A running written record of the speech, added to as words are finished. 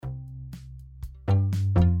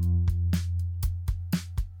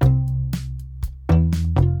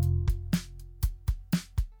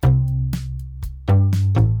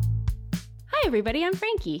everybody, I'm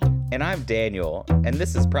Frankie. And I'm Daniel, and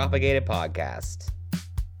this is Propagated Podcast.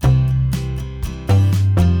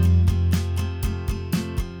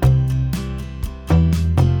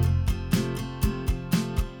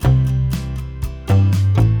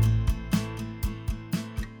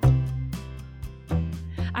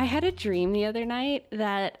 I had a dream the other night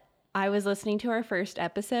that I was listening to our first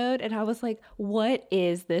episode and I was like, what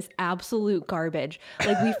is this absolute garbage?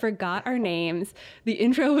 Like, we forgot our names. The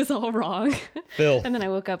intro was all wrong. Filth. And then I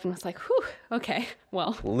woke up and was like, whew, okay,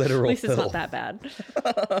 well, Literal at least filth. It's not that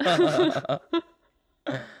bad.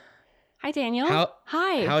 Hi, Daniel.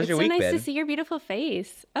 Hi. How's your week week been? It's so been? nice to see your beautiful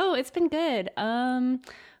face. Oh, it's been good.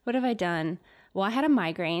 What have I done? Well, I had a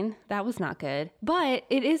migraine. That was not good. But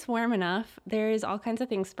it is warm enough. There's all kinds of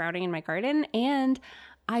things sprouting in my garden. And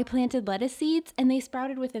I planted lettuce seeds, and they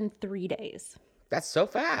sprouted within 3 days. That's so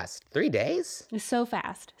fast. 3 days? It's so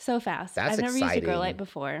fast. So fast. That's I've never used a grow exciting. light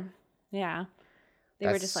before. Yeah. They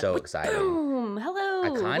That's were just so like, exciting. boom,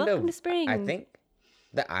 hello, welcome to spring. I think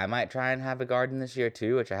that I might try and have a garden this year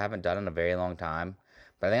too, which I haven't done in a very long time.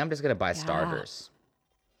 But I think I'm just going to buy starters.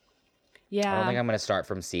 Yeah. I don't think I'm going to start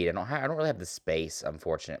from seed. I don't really have the space,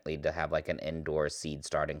 unfortunately, to have like an indoor seed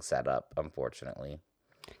starting setup, unfortunately.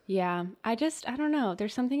 Yeah, I don't know.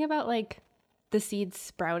 There's something about like the seeds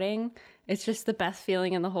sprouting. It's just the best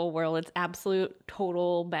feeling in the whole world. It's absolute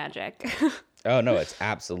total magic. Oh, no, it's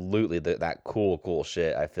absolutely that cool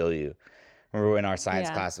shit. I feel you. Remember in our science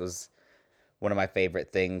class, it was one of my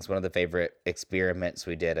favorite things, one of the favorite experiments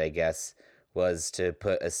we did, I guess, was to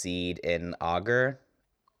put a seed in agar,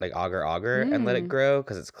 like agar, and let it grow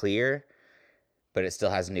because it's clear, but it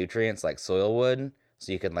still has nutrients like soil would.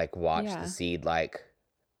 So you can like watch the seed like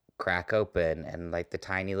crack open and like the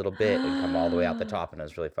tiny little bit and come all the way out the top, and it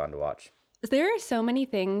was really fun to watch. There are so many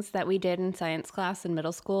things that we did in science class in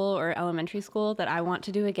middle school or elementary school that I want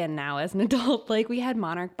to do again now as an adult. Like we had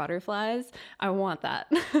monarch butterflies. I want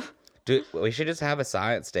that. Dude, we should just have a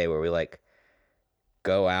science day where we like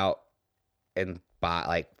go out and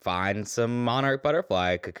find some monarch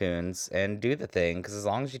butterfly cocoons and do the thing. Because as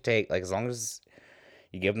long as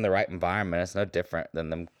you give them the right environment, it's no different than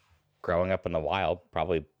them growing up in the wild.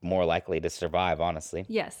 Probably more likely to survive, honestly.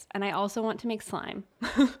 Yes, and I also want to make slime.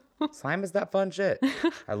 Slime is that fun shit.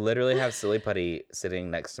 I literally have Silly Putty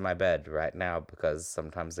sitting next to my bed right now because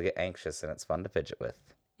sometimes I get anxious and it's fun to fidget with.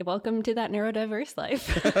 Welcome to that neurodiverse life.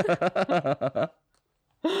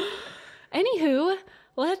 Anywho,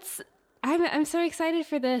 I'm so excited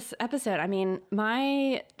for this episode. I mean,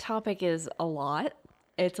 my topic is a lot.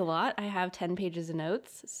 It's a lot. I have 10 pages of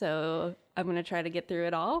notes, so I'm going to try to get through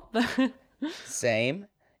it all. Same.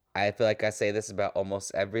 I feel like I say this about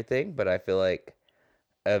almost everything, but I feel like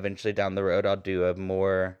eventually down the road I'll do a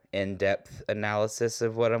more in-depth analysis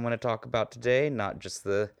of what I'm going to talk about today, not just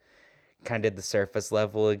the kind of the surface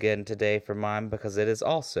level again today for mine, because it is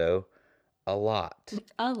also a lot.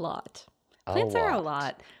 A lot. Plants are a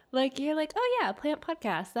lot. Like, you're like, oh yeah, plant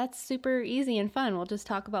podcast. That's super easy and fun. We'll just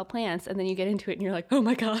talk about plants. And then you get into it and you're like, oh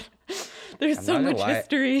my God, there's so much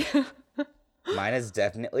history. Mine is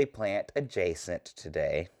definitely plant adjacent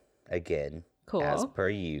today. Again, cool. As per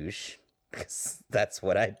usual. Because that's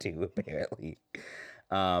what I do, apparently.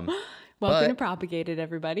 Welcome to Propagated,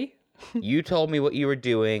 everybody. You told me what you were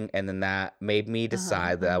doing, and then that made me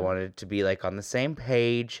decide that I wanted to be like on the same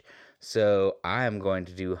page. So I am going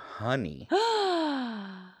to do honey.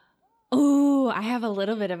 Ooh, I have a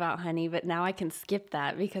little bit about honey, but now I can skip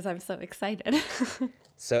that because I'm so excited.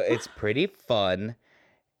 So it's pretty fun.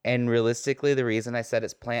 And realistically, the reason I said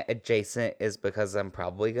it's plant adjacent is because I'm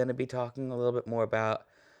probably going to be talking a little bit more about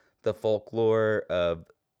the folklore of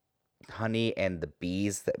honey and the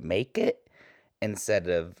bees that make it instead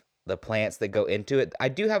of the plants that go into it. I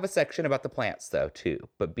do have a section about the plants though too,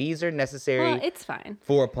 but bees are necessary. Well, it's fine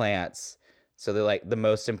for plants. So they're like the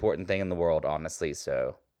most important thing in the world, honestly.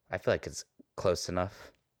 So I feel like it's close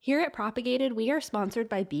enough. Here at Propagated, we are sponsored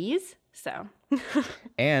by bees. So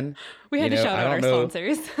and we had to shout out our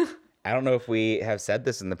sponsors. I don't know if we have said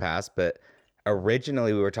this in the past, but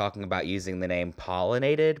originally we were talking about using the name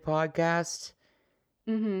Pollinated Podcast.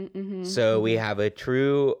 So we have a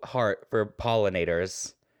true heart for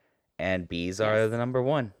pollinators, and bees are the number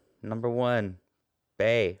one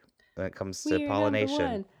bay when it comes to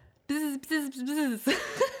pollination. Bzz, bzz,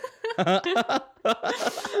 bzz.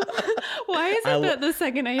 Why is it that the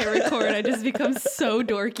second I hit record, I just become so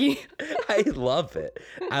dorky? I love it.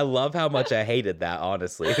 I love how much I hated that,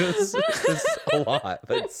 honestly. It's a lot,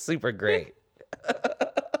 but it's super great.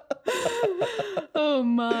 Oh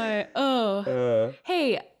my.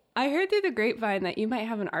 Hey, I heard through the grapevine that you might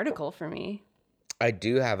have an article for me. I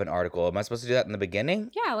do have an article. Am I supposed to do that in the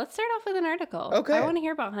beginning? Yeah, let's start off with an article. Okay. I want to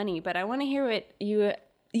hear about honey, but I want to hear what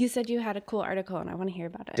you said you had a cool article, and I want to hear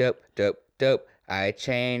about it. Dope, dope, dope. I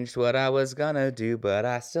changed what I was gonna do, but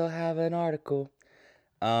I still have an article.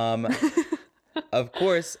 Of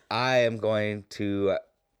course, I am going to,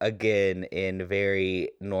 again, in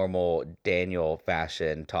very normal Daniel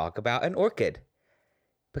fashion, talk about an orchid.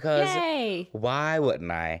 Because Yay! Why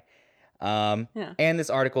wouldn't I? Yeah. And this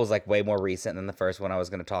article is like way more recent than the first one I was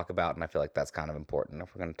going to talk about, and I feel like that's kind of important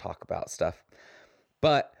if we're going to talk about stuff.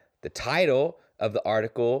 But the title of the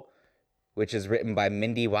article, which is written by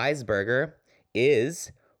Mindy Weisberger,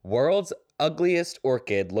 is World's Ugliest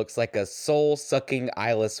Orchid Looks Like a Soul-Sucking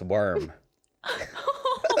Eyeless Worm.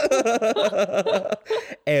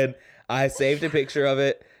 And I saved a picture of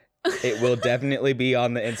it. It will definitely be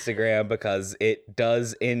on the Instagram because it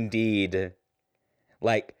does indeed,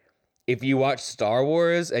 like, if you watch Star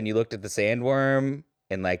Wars and you looked at the sandworm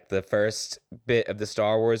in like the first bit of the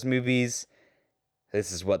Star Wars movies,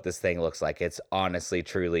 this is what this thing looks like. It's honestly,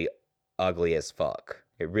 truly ugly as fuck.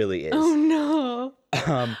 It really is. Oh no.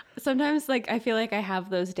 Sometimes like I feel like I have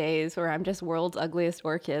those days where I'm just world's ugliest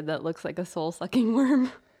orchid that looks like a soul-sucking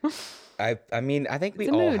worm. I mean, I think we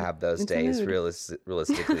all have those days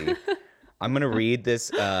realistically. I'm going to read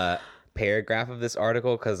this paragraph of this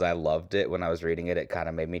article because I loved it when I was reading it. It kind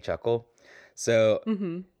of made me chuckle. So,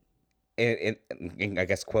 I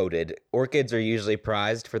guess quoted, orchids are usually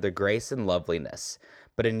prized for their grace and loveliness,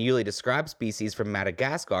 but a newly described species from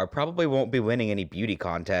Madagascar probably won't be winning any beauty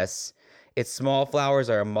contests. Its small flowers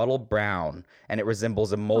are a mottled brown, and it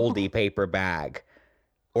resembles a moldy paper bag.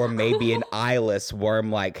 Or maybe an eyeless,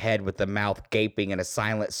 worm-like head with the mouth gaping and a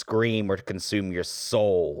silent scream would consume your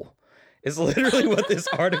soul. Is literally what this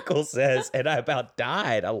article says, and I about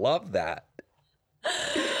died. I love that.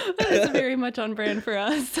 That is very much on brand for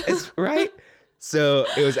us. It's right? So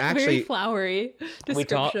it was actually very flowery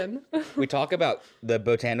description. We talk about the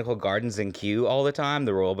botanical gardens in Kew all the time,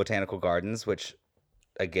 the Royal Botanical Gardens, which,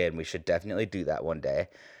 again, we should definitely do that one day.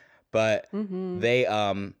 But they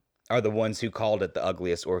are the ones who called it the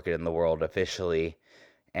ugliest orchid in the world officially.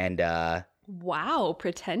 And wow,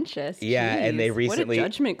 pretentious. Yeah, Jeez, and they recently what a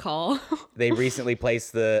judgment call. They recently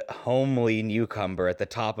placed the homely newcomer at the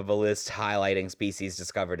top of a list highlighting species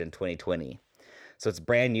discovered in 2020. So it's a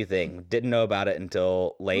brand new thing. Didn't know about it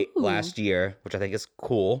until late last year, which I think is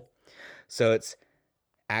cool. So it's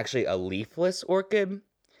actually a leafless orchid,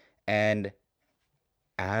 and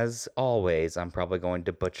as always, I'm probably going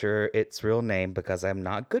to butcher its real name because I'm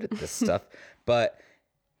not good at this stuff, but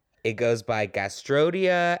it goes by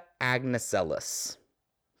Gastrodia agnacelis.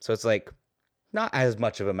 So it's like not as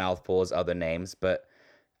much of a mouthful as other names, but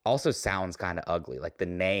also sounds kind of ugly. Like the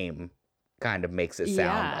name kind of makes it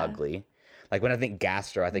sound ugly. Like when I think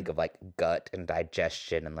gastro, I think of like gut and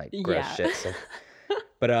digestion and like gross shit. So.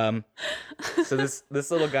 But so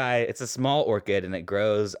this little guy, it's a small orchid and it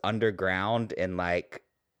grows underground in like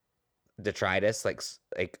detritus, like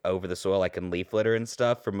over the soil, like in leaf litter and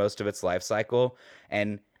stuff for most of its life cycle,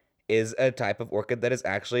 and is a type of orchid that is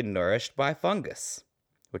actually nourished by fungus,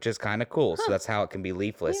 which is kind of cool. So that's how it can be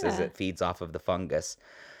leafless, is it feeds off of the fungus.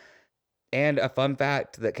 And a fun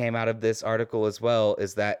fact that came out of this article as well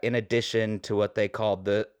is that in addition to what they called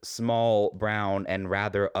the small, brown, and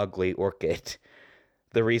rather ugly orchid,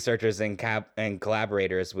 the researchers and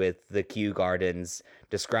collaborators with the Kew Gardens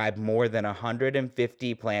described more than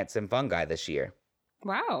 150 plants and fungi this year.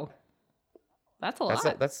 Wow. That's a lot.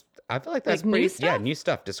 I feel like that's like pretty... new stuff? Yeah, new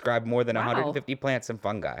stuff. Described more than 150 plants and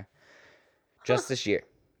fungi just this year.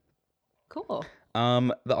 Cool.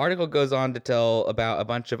 The article goes on to tell about a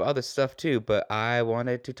bunch of other stuff too, but I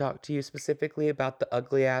wanted to talk to you specifically about the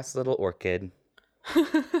ugly ass little orchid.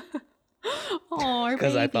 Oh,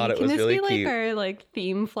 because I thought it was really cute. Can this be like our like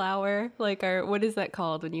theme flower? Like our, what is that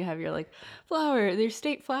called when you have your like flower, their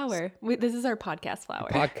state flower? This is our podcast flower.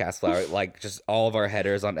 Podcast flower, like just all of our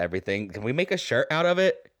headers on everything. Can we make a shirt out of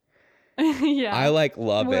it? Yeah. I like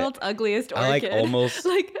love World's ugliest orchid. I like almost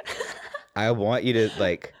like I want you to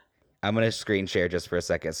like, I'm going to screen share just for a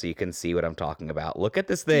second so you can see what I'm talking about. Look at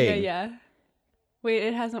this thing. Yeah. Wait,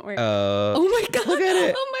 it hasn't worked. Oh my god. Look at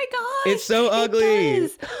it. Oh my god. It's so ugly. It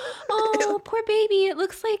does. Oh, poor baby. It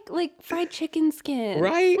looks like fried chicken skin.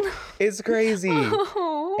 Right? It's crazy.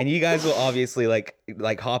 Oh. And you guys will obviously like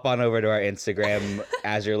hop on over to our Instagram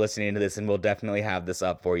as you're listening to this, and we'll definitely have this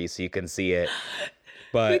up for you so you can see it.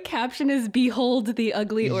 But the caption is "Behold the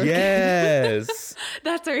ugly orchid." Yes.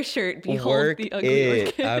 That's our shirt. Behold Work the ugly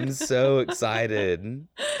orchid. I'm so excited.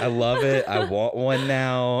 I love it. I want one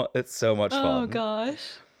now. It's so much fun. Oh gosh.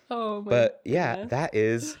 Oh my But yeah, goodness. that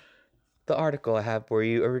is the article I have for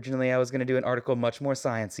you. Originally, I was going to do an article much more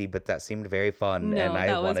sciencey, but that seemed very fun, and No, I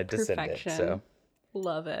that was wanted to send it. So perfection.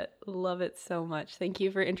 Love it. Love it so much. Thank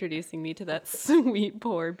you for introducing me to that sweet,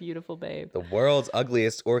 poor, beautiful babe. the world's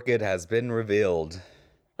ugliest orchid has been revealed.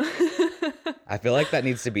 I feel like that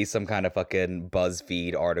needs to be some kind of fucking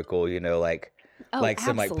BuzzFeed article, you know, Oh, like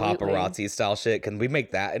some like absolutely. paparazzi style shit. Can we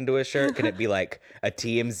make that into a shirt? Can it be like a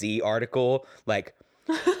TMZ article? Like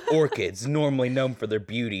orchids, normally known for their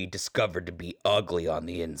beauty, discovered to be ugly on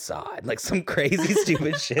the inside. Like some crazy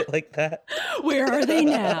stupid shit like that. Where are they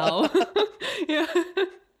now? Yeah.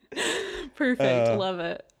 Perfect. Love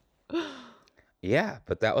it. Yeah,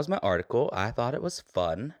 but that was my article. I thought it was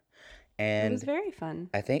fun. It was And very fun.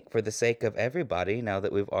 I think for the sake of everybody, now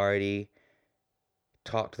that we've already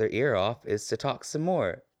talked their ear off, is to talk some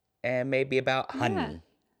more. And maybe about Yeah. honey.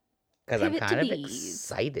 Because I'm Pivot to kind of bees.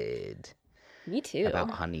 excited Me about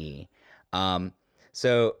too. honey. Um,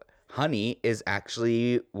 so honey is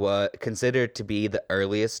actually what considered to be the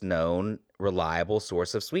earliest known reliable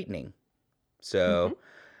source of sweetening. Hmm. So,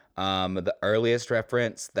 the earliest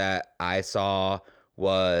reference that I saw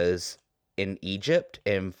was in Egypt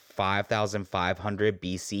in 5500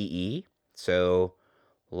 BCE. So,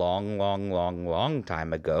 long, long, long, long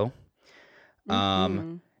time ago. Um,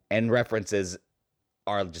 Hmm. and references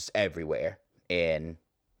are just everywhere in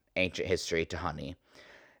ancient history to honey.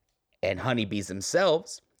 And honeybees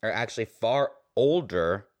themselves are actually far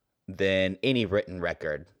older than any written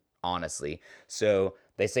record, honestly. So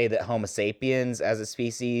they say that Homo sapiens as a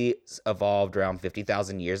species evolved around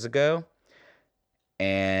 50,000 years ago.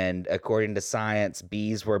 And according to science,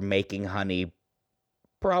 bees were making honey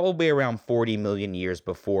probably around 40 million years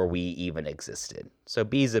before we even existed. So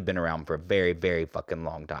bees have been around for a very, very fucking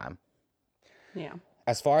long time. Yeah.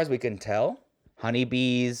 As far as we can tell,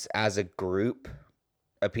 honeybees as a group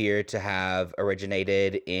appear to have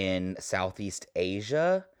originated in Southeast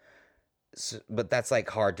Asia. But that's like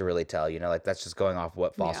hard to really tell, you know, like that's just going off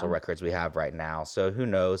what fossil Yeah. records we have right now. So who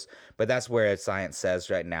knows? But that's where science says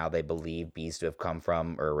right now they believe bees to have come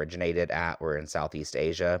from or originated at, were in Southeast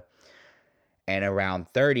Asia. And around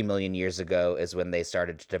 30 million years ago is when they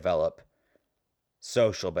started to develop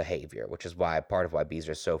social behavior, which is why part of why bees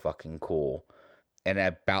are so fucking cool. And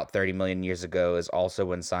about 30 million years ago is also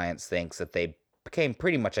when science thinks that they became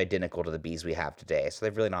pretty much identical to the bees we have today. So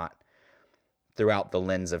they've really not, throughout the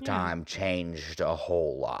lens of Yeah. time, changed a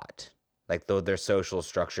whole lot. Like though their social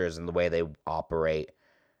structures and the way they operate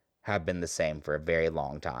have been the same for a very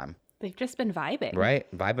long time. They've just been vibing. Right?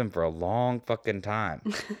 Vibing for a long fucking time.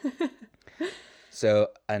 So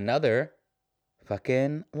another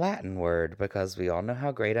fucking Latin word, because we all know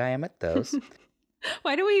how great I am at those.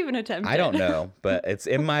 Why do we even attempt I don't it? know, but it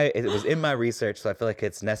was in my research, so I feel like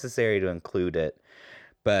it's necessary to include it.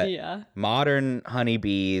 But Yeah. modern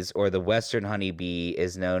honeybees or the western honeybee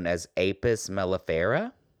is known as Apis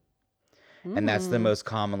mellifera, and that's the Mm. most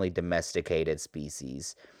commonly domesticated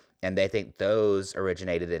species. And they think those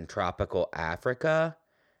originated in tropical Africa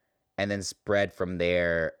and then spread from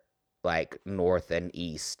there like north and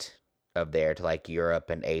east of there to like Europe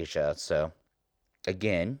and Asia. So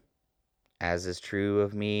again, as is true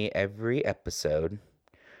of me every episode,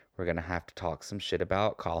 we're going to have to talk some shit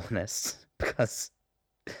about colonists because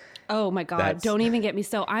Oh my God. that's Don't even get me.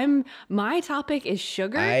 So my topic is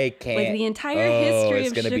sugar. I Like can't. the entire Oh, history it's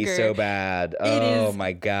of gonna be sugar. so bad. It Oh is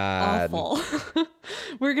my god. awful.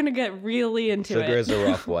 We're going to get really into Sugar it. is a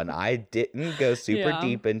rough one. I didn't go super Yeah.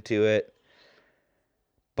 deep into it,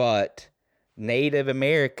 but Native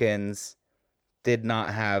Americans did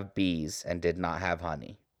not have bees and did not have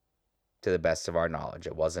honey. To the best of our knowledge,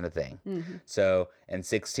 it wasn't a thing. Hmm. So in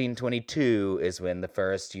 1622 is when the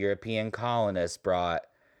first European colonists brought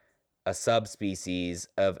a subspecies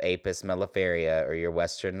of Apis mellifera, or your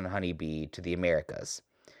western honeybee, to the Americas.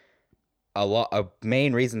 A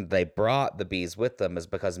main reason they brought the bees with them is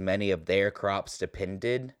because many of their crops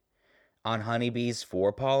depended on honeybees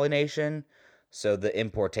for pollination. So the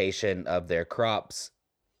importation of their crops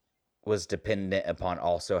was dependent upon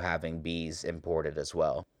also having bees imported as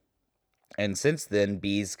well. And since then,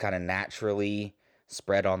 bees kind of naturally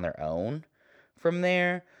spread on their own from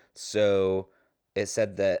there. So it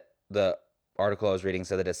said that the article I was reading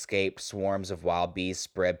said that escaped swarms of wild bees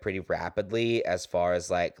spread pretty rapidly as far as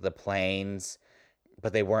like the plains,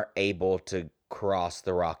 but they weren't able to cross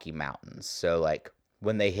the Rocky Mountains. So like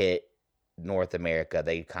when they hit North America,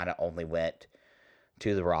 they kind of only went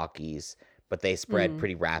to the Rockies, but they spread Mm.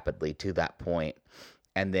 pretty rapidly to that point.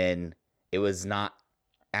 And then it was not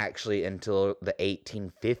actually until the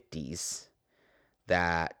 1850s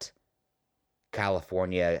that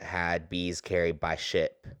California had bees carried by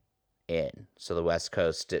ship in. So the West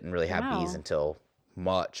Coast didn't really have bees Wow. until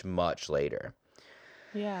much, much later.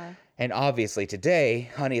 Yeah. And obviously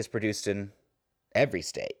today, honey is produced in every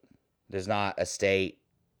state. There's not a state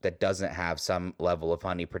that doesn't have some level of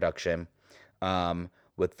honey production.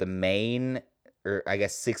 With the main, or I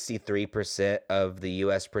guess 63% of the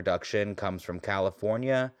U.S. production comes from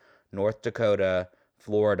California, North Dakota,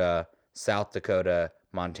 Florida, South Dakota,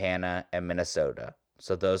 Montana, and Minnesota.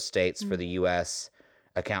 So those states for the U.S.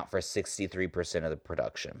 account for 63% of the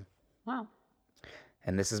production. Wow.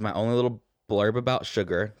 And this is my only little blurb about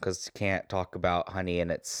sugar, because you can't talk about honey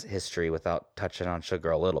and its history without touching on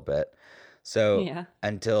sugar a little bit. So Yeah.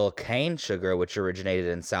 until cane sugar, which originated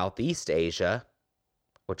in Southeast Asia,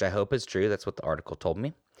 which I hope is true, that's what the article told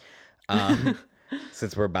me,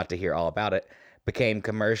 since we're about to hear all about it, became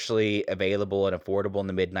commercially available and affordable in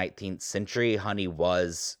the mid-19th century, honey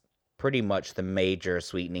was pretty much the major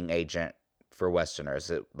sweetening agent for Westerners.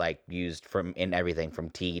 It used in everything from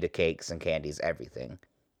tea to cakes and candies, everything.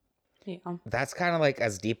 Yeah. That's kind of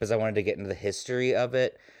as deep as I wanted to get into the history of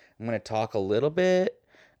it. I'm going to talk a little bit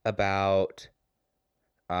about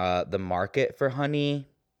the market for honey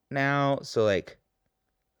now. So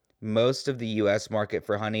most of the U.S. market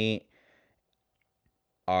for honey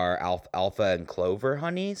are alpha and clover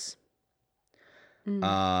honeys.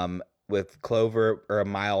 With clover, or a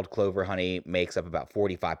mild clover honey, makes up about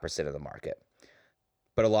 45% of the market.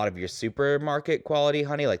 But a lot of your supermarket quality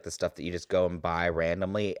honey, like the stuff that you just go and buy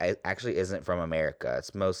randomly, actually isn't from America.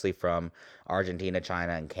 It's mostly from Argentina,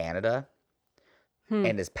 China, and Canada.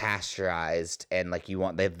 And is pasteurized, and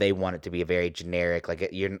they want it to be a very generic,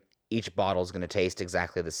 each bottle is going to taste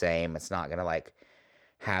exactly the same. It's not going to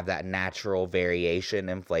have that natural variation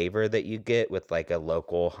in flavor that you get with a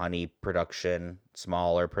local honey production,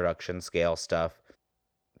 smaller production scale stuff.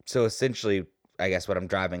 So essentially, I guess what I'm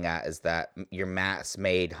driving at is that your mass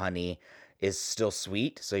made honey is still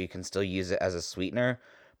sweet, so you can still use it as a sweetener,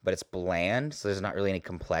 but it's bland, so there's not really any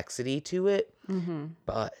complexity to it.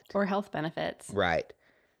 But Or health benefits. right.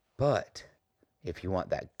 But if you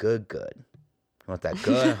want that good, you want that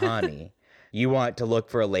good honey, you want to look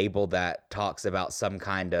for a label that talks about some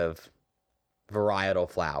kind of varietal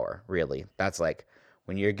flower, really. That's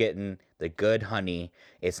when you're getting the good honey,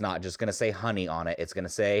 it's not just going to say honey on it. It's going to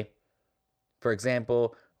say, for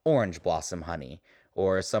example, orange blossom honey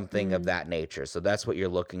or something of that nature. So that's what you're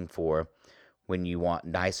looking for when you want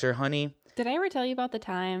nicer honey. Did I ever tell you about the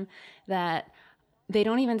time that they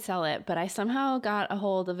don't even sell it, but I somehow got a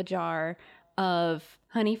hold of a jar of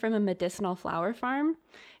honey from a medicinal flower farm?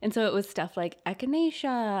 And so it was stuff like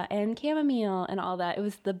echinacea and chamomile and all that. It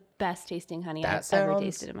was the best tasting honey I've ever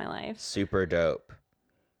tasted in my life. Super dope.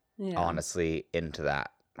 Yeah. Honestly, into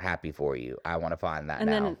that. Happy for you. I want to find that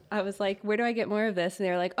now. And then I was like, where do I get more of this? And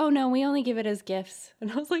they were like, oh, no, we only give it as gifts. And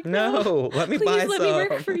I was like, no, let me buy some. Let me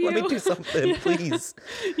work for you. Let me do something, please.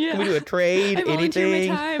 Yeah. Can we do a trade? I volunteer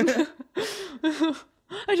anything? my time.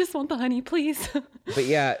 I just want the honey, please. But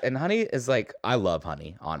yeah, and honey is I love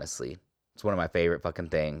honey, honestly. It's one of my favorite fucking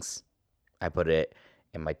things. I put it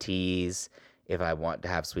in my teas. If I want to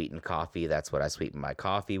have sweetened coffee, that's what I sweeten my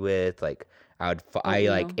coffee with.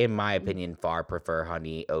 In my opinion, far prefer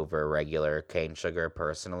honey over regular cane sugar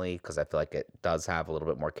personally, because I feel like it does have a little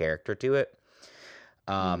bit more character to it.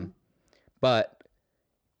 But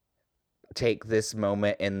take this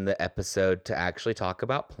moment in the episode to actually talk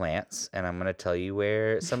about plants, and I'm going to tell you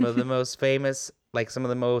where some of the most famous, some of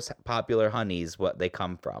the most popular honeys, what they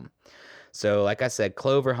come from. So like I said,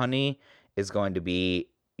 clover honey is going to be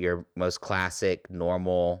your most classic,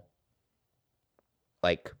 normal,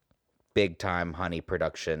 big time honey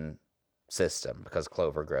production system, because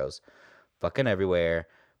clover grows fucking everywhere,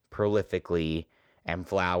 prolifically, and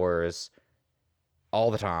flowers all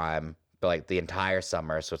the time, but the entire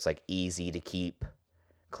summer. So it's easy to keep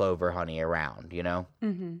clover honey around, you know?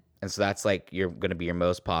 Mm-hmm. And so that's you're going to be your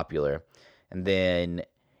most popular. And then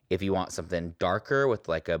if you want something darker with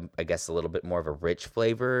I guess a little bit more of a rich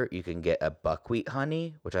flavor, you can get a buckwheat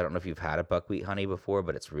honey, which I don't know if you've had a buckwheat honey before,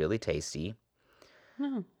 but it's really tasty.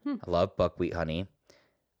 Oh. I love buckwheat honey.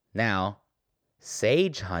 Now,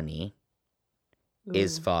 sage honey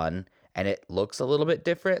is fun, and it looks a little bit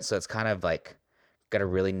different. So it's kind of got a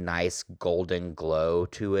really nice golden glow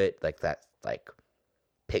to it, that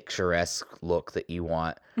picturesque look that you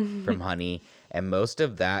want from honey. And most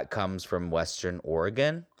of that comes from Western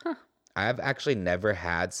Oregon. Huh. I've actually never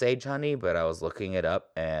had sage honey, but I was looking it up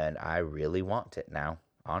and I really want it now.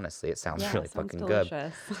 Honestly, it sounds really fucking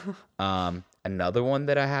delicious. good. Another one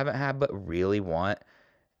that I haven't had but really want,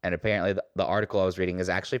 and apparently the article I was reading is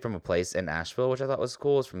actually from a place in Asheville, which I thought was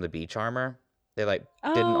cool, is from the Bee Charmer. They like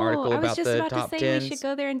did an article I was about just the about to top say 10s. we should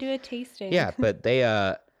go there and do a tasting. Yeah, but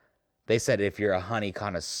they said if you're a honey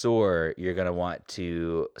connoisseur, you're gonna want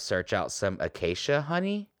to search out some acacia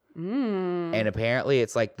honey. And apparently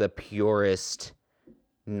it's like the purest,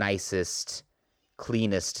 nicest,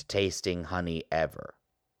 cleanest tasting honey ever.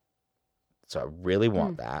 So I really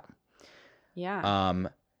want that. Yeah.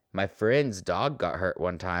 My friend's dog got hurt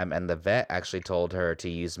one time, and the vet actually told her to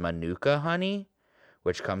use Manuka honey,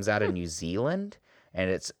 which comes out of New Zealand, and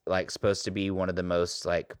it's like supposed to be one of the most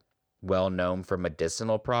like well known for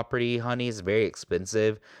medicinal property honeys. Very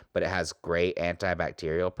expensive, but it has great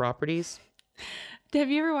antibacterial properties. Have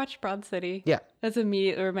you ever watched Broad City? Yeah. That's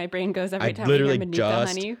immediately where my brain goes every time I literally I hear Manuka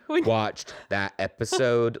just honey. watched that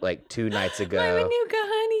episode like 2 nights ago. My Manuka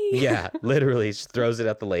honey. Yeah, literally she throws it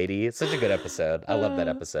at the lady. It's such a good episode. I love that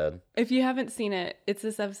episode. If you haven't seen it, it's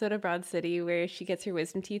this episode of Broad City where she gets her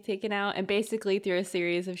wisdom teeth taken out and basically through a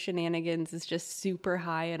series of shenanigans is just super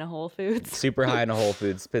high in a Whole Foods. Super high in a Whole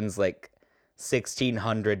Foods, spends like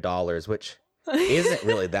 $1,600, which isn't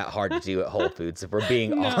really that hard to do at Whole Foods. If we're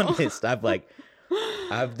being honest,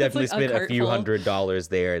 I've definitely spent a few $100s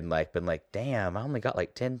there and like been like, damn, I only got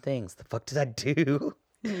like 10 things. The fuck did I do?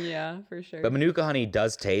 Yeah, for sure. But Manuka honey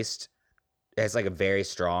does taste, it has like a very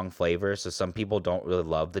strong flavor. So some people don't really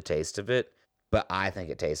love the taste of it, but I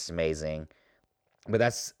think it tastes amazing. But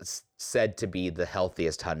that's said to be the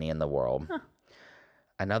healthiest honey in the world. Huh.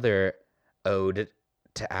 Another ode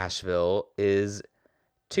to Asheville is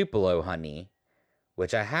Tupelo honey,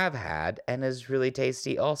 which I have had and is really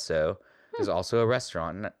tasty also. There's also a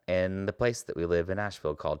restaurant in the place that we live in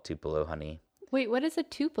Asheville called Tupelo Honey. Wait, what is a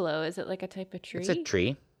tupelo? Is it like a type of tree? It's a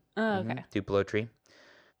tree. Oh, okay. Tupelo tree.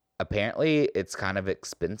 Apparently, it's kind of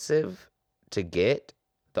expensive to get.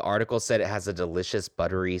 The article said it has a delicious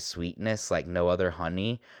buttery sweetness like no other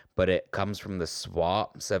honey, but it comes from the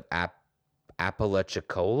swamps of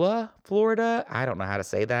Apalachicola, Florida. I don't know how to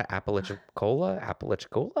say that. Apalachicola?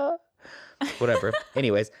 Whatever.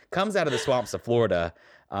 Anyways, comes out of the swamps of Florida.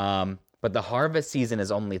 But the harvest season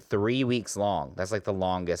is only 3 weeks long. That's like the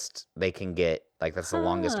longest they can get. Like that's the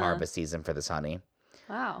longest harvest season for this honey.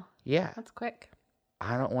 Wow. Yeah. That's quick.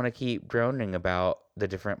 I don't want to keep droning about the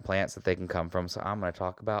different plants that they can come from. So I'm going to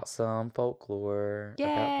talk about some folklore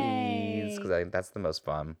about bees because I think that's the most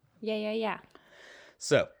fun. Yeah.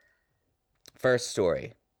 So, first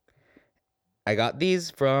story. I got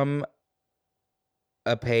these from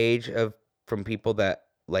a page from people that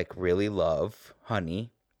like really love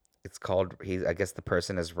honey. It's called, I guess the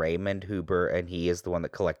person is Raymond Huber, and he is the one that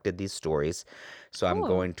collected these stories. So I'm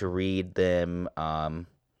going to read them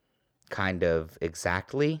kind of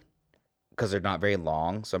exactly because they're not very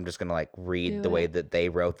long. So I'm just going to like read the way that they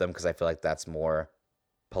wrote them because I feel like that's more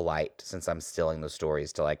polite since I'm stealing the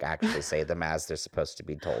stories to like actually say them as they're supposed to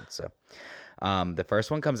be told. So the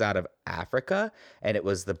first one comes out of Africa, and it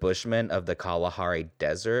was the Bushmen of the Kalahari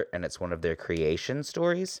Desert, and it's one of their creation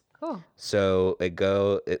stories. Cool. So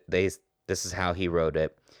this is how he wrote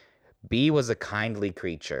it. B was a kindly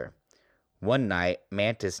creature. One night,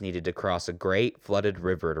 Mantis needed to cross a great flooded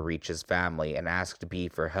river to reach his family and asked B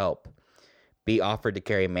for help. B offered to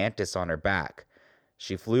carry Mantis on her back.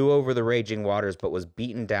 She flew over the raging waters but was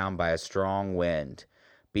beaten down by a strong wind.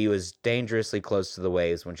 B was dangerously close to the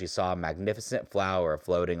waves when she saw a magnificent flower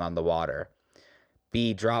floating on the water.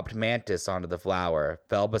 B dropped Mantis onto the flower,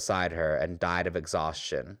 fell beside her, and died of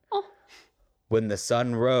exhaustion. Oh. When the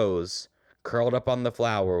sun rose, curled up on the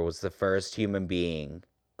flower was the first human being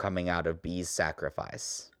coming out of B's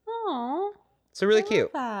sacrifice. Aww. So really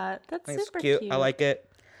cute. That's super cute. I like it.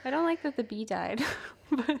 I don't like that the bee died.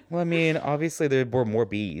 Well, I mean, obviously there were more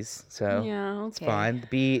bees, so it's fine.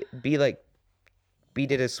 B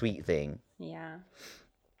did a sweet thing. Yeah.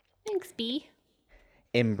 Thanks, bee.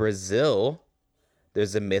 In Brazil,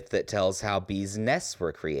 there's a myth that tells how bees' nests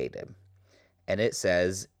were created. And it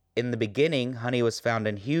says, in the beginning, honey was found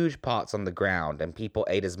in huge pots on the ground, and people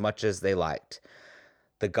ate as much as they liked.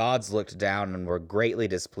 The gods looked down and were greatly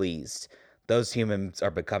displeased. Those humans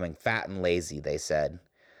are becoming fat and lazy, they said.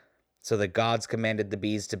 So the gods commanded the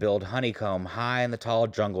bees to build honeycomb high in the tall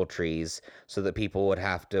jungle trees so that people would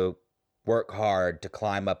have to work hard to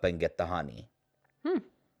climb up and get the honey.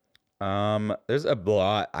 There's a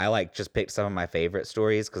lot. I just picked some of my favorite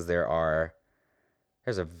stories because there's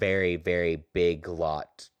a very, very big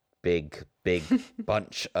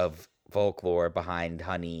bunch of folklore behind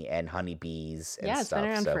honey and honeybees and stuff. Yeah, it's been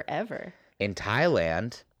around forever. In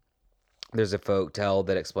Thailand, there's a folk tale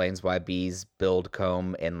that explains why bees build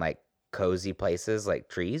comb in like cozy places like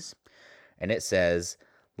trees. And it says,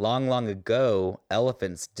 long, long ago,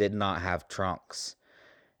 elephants did not have trunks.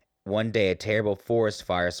 One day, a terrible forest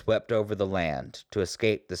fire swept over the land. To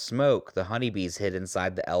escape the smoke, the honeybees hid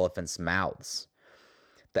inside the elephants' mouths.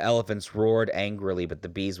 The elephants roared angrily, but the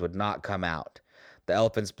bees would not come out. The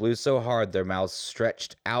elephants blew so hard their mouths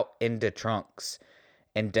stretched out into trunks.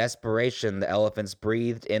 In desperation, the elephants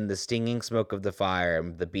breathed in the stinging smoke of the fire,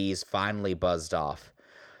 and the bees finally buzzed off.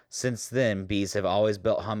 Since then, bees have always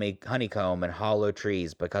built honeycomb in hollow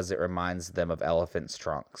trees because it reminds them of elephants'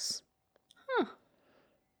 trunks. Huh.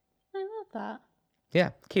 I love that.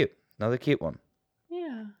 Yeah, cute. Another cute one.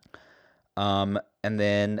 Yeah. And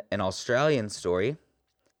then an Australian story.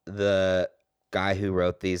 The guy who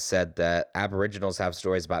wrote these said that Aboriginals have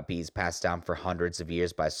stories about bees passed down for hundreds of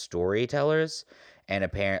years by storytellers, and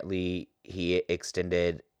apparently he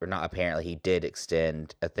did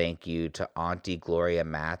extend a thank you to Auntie Gloria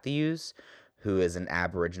Matthews, who is an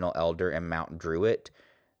Aboriginal elder in Mount Druitt,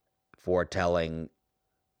 for telling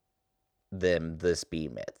them this bee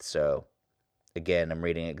myth. So again, I'm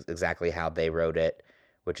reading exactly how they wrote it,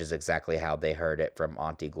 which is exactly how they heard it from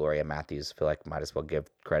Auntie Gloria Matthews. I feel like might as well give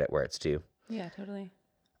credit where it's due. Yeah, totally.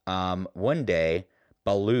 One day,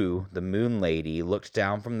 Baloo, the moon lady, looked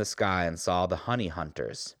down from the sky and saw the honey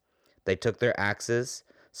hunters. They took their axes,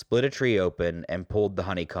 split a tree open, and pulled the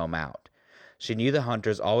honeycomb out. She knew the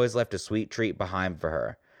hunters always left a sweet treat behind for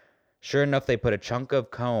her. Sure enough, they put a chunk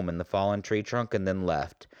of comb in the fallen tree trunk and then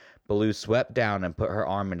left. Baloo swept down and put her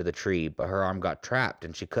arm into the tree, but her arm got trapped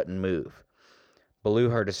and she couldn't move. Baloo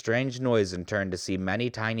heard a strange noise and turned to see many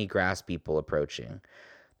tiny grass people approaching.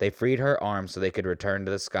 They freed her arm so they could return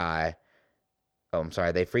to the sky.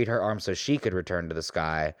 They freed her arm so she could return to the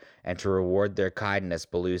sky, and to reward their kindness,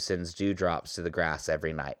 Baloo sends dewdrops to the grass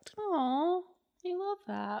every night. Aw, I love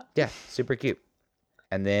that. Yeah, super cute.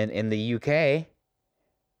 And then in the UK,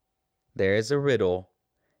 there is a riddle,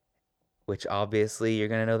 which obviously you're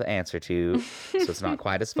going to know the answer to, so it's not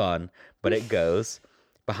quite as fun, but it goes,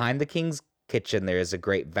 behind the king's kitchen there is a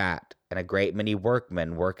great vat, and a great many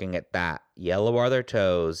workmen working at that. Yellow are their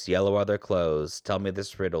toes, yellow are their clothes. Tell me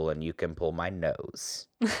this riddle and you can pull my nose.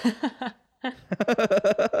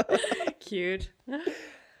 Cute.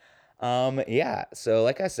 Yeah, so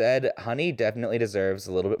like I said, honey definitely deserves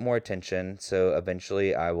a little bit more attention. So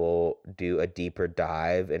eventually I will do a deeper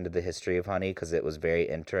dive into the history of honey because it was very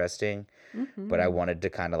interesting. Mm-hmm. But I wanted to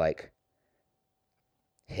kind of like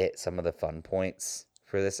hit some of the fun points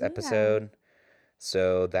for this episode. Yeah.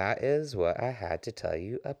 So that is what I had to tell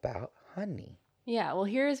you about honey. Yeah, well,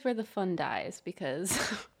 here's where the fun dies because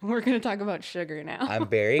we're going to talk about sugar now. I'm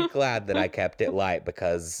very glad that I kept it light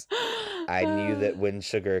because I knew that when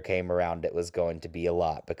sugar came around, it was going to be a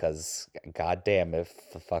lot because goddamn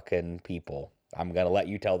if the fucking people. I'm going to let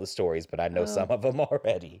you tell the stories, but I know some of them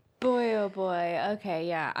already. Boy, oh boy. Okay,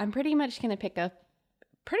 yeah. I'm pretty much going to pick up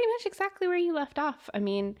pretty much exactly where you left off. I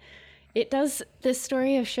mean, this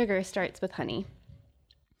story of sugar starts with honey.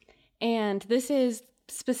 And this is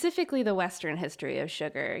specifically the Western history of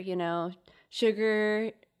sugar. You know,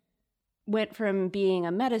 sugar went from being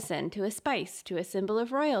a medicine to a spice to a symbol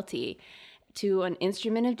of royalty to an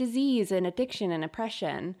instrument of disease and addiction and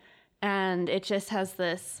oppression. And it just has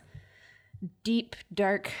this deep,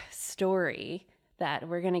 dark story that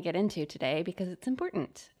we're going to get into today because it's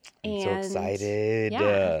important. I'm so excited.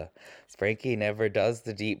 Yeah. Frankie never does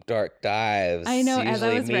the deep, dark dives. I know, as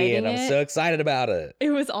I was writing and I'm so excited about it.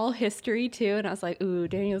 It was all history, too, and I was like, ooh,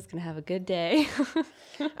 Daniel's going to have a good day.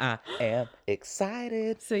 I am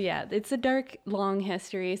excited. So, yeah, it's a dark, long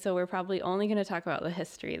history, so we're probably only going to talk about the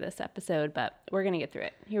history this episode, but we're going to get through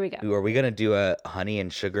it. Here we go. Ooh, are we going to do a honey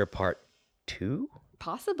and sugar part 2?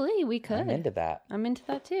 Possibly, we could. I'm into that. I'm into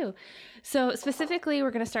that too. So specifically, we're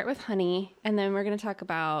going to start with honey, and then we're going to talk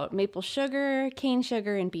about maple sugar, cane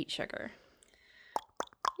sugar, and beet sugar.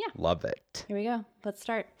 Yeah. Love it. Here we go. Let's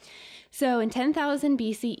start. So in 10,000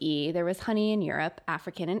 BCE, there was honey in Europe,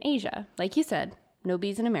 Africa, and Asia. Like you said, no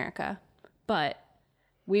bees in America, but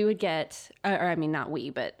we would get, not we,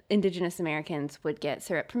 but indigenous Americans would get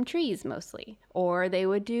syrup from trees mostly, or they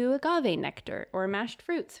would do agave nectar or mashed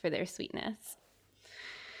fruits for their sweetness.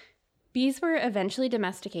 Bees were eventually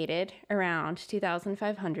domesticated around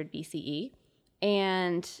 2500 BCE,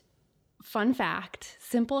 and fun fact,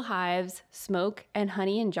 simple hives, smoke, and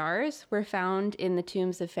honey in jars were found in the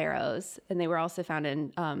tombs of pharaohs, and they were also found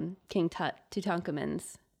in King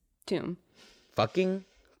Tutankhamun's tomb. Fucking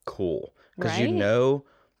cool. Because right? You know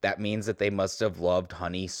that means that they must have loved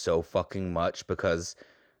honey so fucking much because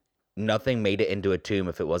nothing made it into a tomb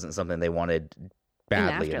if it wasn't something they wanted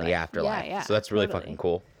badly in the afterlife. Yeah, so that's really totally. Fucking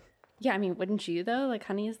cool. Yeah, I mean, wouldn't you, though? Like,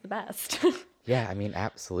 honey is the best. Yeah, I mean,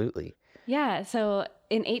 absolutely. Yeah, so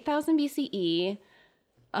in 8000 BCE,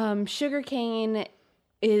 sugarcane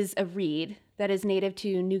is a reed that is native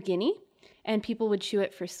to New Guinea, and people would chew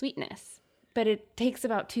it for sweetness. But it takes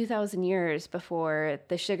about 2,000 years before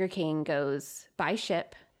the sugarcane goes by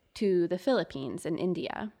ship to the Philippines and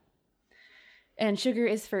India. And sugar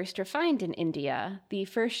is first refined in India. The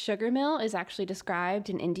first sugar mill is actually described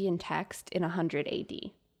in Indian text in 100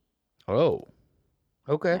 AD. Oh,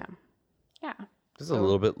 okay. Yeah. This is a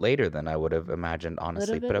little bit later than I would have imagined,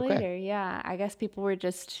 honestly, but okay. Later, yeah. I guess people were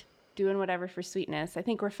just doing whatever for sweetness. I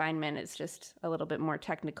think refinement is just a little bit more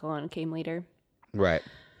technical and came later. Right.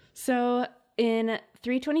 So in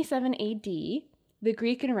 327 AD, the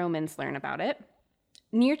Greek and Romans learn about it.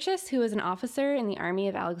 Nearchus, who was an officer in the army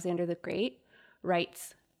of Alexander the Great,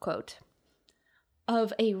 writes, quote,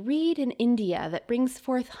 "Of a reed in India that brings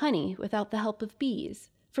forth honey without the help of bees,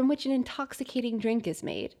 from which an intoxicating drink is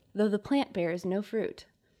made, though the plant bears no fruit."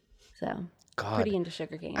 So, pretty into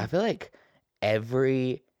sugarcane. I feel like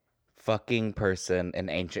every fucking person in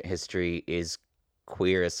ancient history is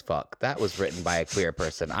queer as fuck. That was written by a queer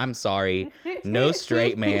person. I'm sorry. No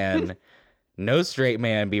straight man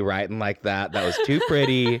be writing like that. That was too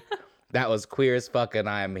pretty. That was queer as fuck, and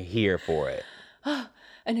I'm here for it.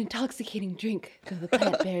 An intoxicating drink, though the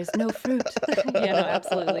plant bears no fruit. Yeah, no,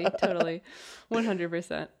 absolutely. Totally.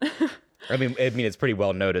 100%. I mean, it's pretty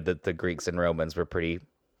well noted that the Greeks and Romans were pretty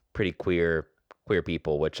queer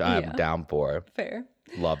people, which I'm down for. Fair.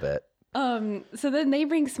 Love it. So then they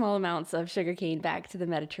bring small amounts of sugarcane back to the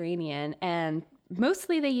Mediterranean, and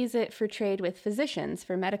mostly they use it for trade with physicians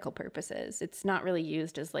for medical purposes. It's not really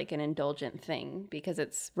used as like an indulgent thing because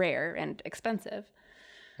it's rare and expensive.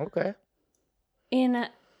 Okay. In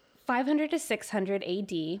 500 to 600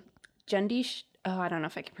 AD, I don't know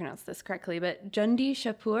if I can pronounce this correctly, but Jundi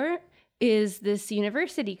Shapur is this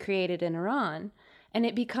university created in Iran, and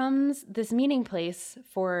it becomes this meeting place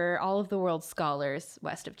for all of the world's scholars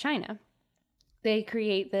west of China. They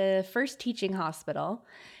create the first teaching hospital,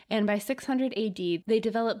 and by 600 AD, they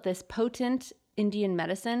develop this potent Indian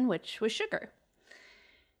medicine, which was sugar.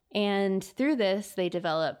 And through this, they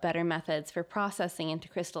develop better methods for processing into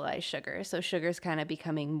crystallized sugar. So sugar's kind of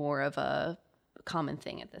becoming more of a common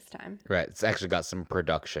thing at this time. Right. It's actually got some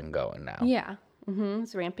production going now. Yeah.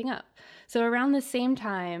 It's ramping up. So around the same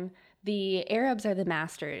time, the Arabs are the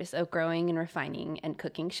masters of growing and refining and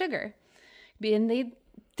cooking sugar. And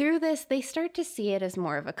through this, they start to see it as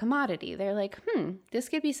more of a commodity. They're like, this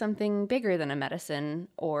could be something bigger than a medicine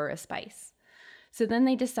or a spice. So then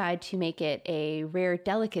they decide to make it a rare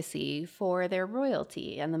delicacy for their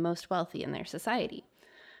royalty and the most wealthy in their society.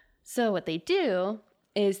 So what they do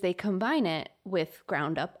is they combine it with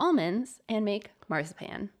ground up almonds and make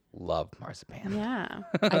marzipan. Love marzipan. Yeah,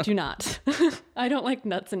 I do not. I don't like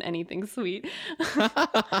nuts in anything sweet.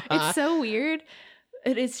 It's so weird.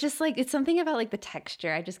 It's just like, it's something about like the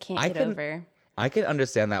texture I just can't get over. I can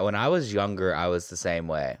understand that. When I was younger, I was the same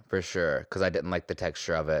way, for sure, because I didn't like the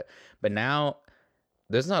texture of it. But now,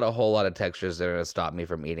 there's not a whole lot of textures that are going to stop me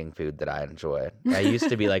from eating food that I enjoy. I used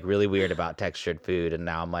to be like really weird about textured food, and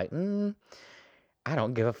now I'm like, I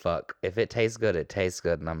don't give a fuck. If it tastes good, it tastes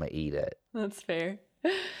good, and I'm going to eat it. That's fair.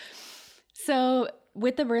 So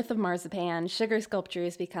with the birth of marzipan, sugar sculpture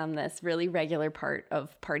has become this really regular part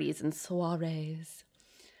of parties and soirees.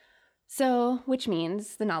 So, which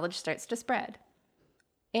means the knowledge starts to spread.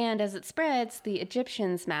 And as it spreads, the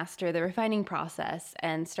Egyptians master the refining process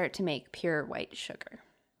and start to make pure white sugar.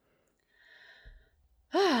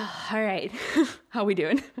 All right. How we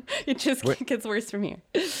doing? It just gets worse from here.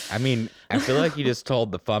 I mean, I feel like you just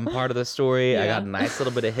told the fun part of the story. Yeah. I got a nice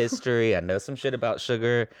little bit of history. I know some shit about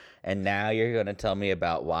sugar. And now you're going to tell me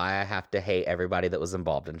about why I have to hate everybody that was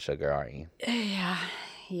involved in sugar, aren't you? Yeah.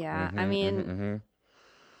 Mm-hmm, I mean,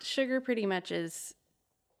 sugar pretty much is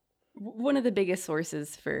one of the biggest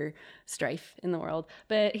sources for strife in the world.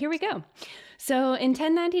 But here we go. So in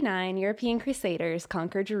 1099, European Crusaders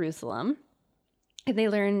conquer Jerusalem. And they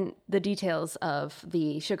learn the details of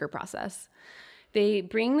the sugar process. They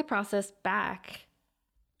bring the process back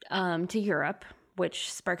to Europe,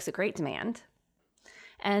 which sparks a great demand.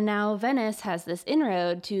 And now Venice has this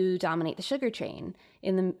inroad to dominate the sugar trade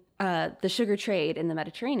in the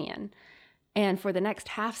Mediterranean. And for the next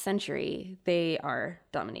half century, they are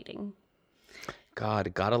dominating.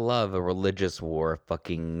 God, gotta love a religious war,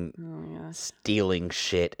 fucking stealing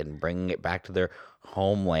shit and bringing it back to their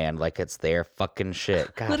homeland like it's their fucking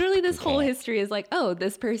shit. God, literally, this whole history is like, oh,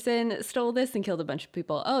 this person stole this and killed a bunch of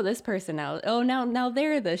people. Oh, this person now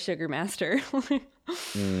they're the sugar master.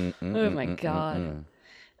 Oh my God.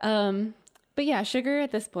 But yeah, sugar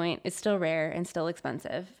at this point is still rare and still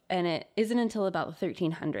expensive, and it isn't until about the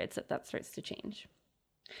 1300s that starts to change.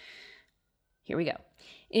 Here we go.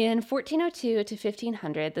 In 1402 to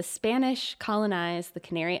 1500, the Spanish colonized the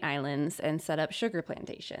Canary Islands and set up sugar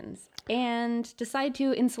plantations and decide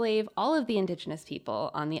to enslave all of the indigenous people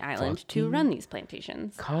on the island to run these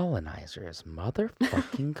plantations. Colonizers,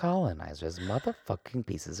 motherfucking colonizers, motherfucking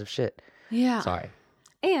pieces of shit. Yeah. Sorry.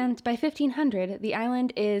 And by 1500, the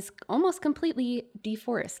island is almost completely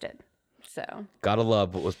deforested. So Gotta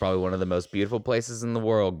love what was probably one of the most beautiful places in the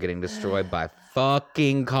world getting destroyed by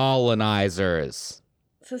fucking colonizers.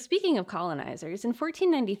 So speaking of colonizers, in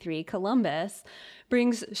 1493, Columbus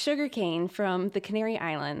brings sugarcane from the Canary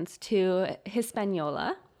Islands to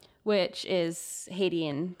Hispaniola, which is Haiti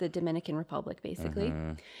and the Dominican Republic, basically.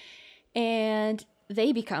 And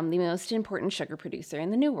they become the most important sugar producer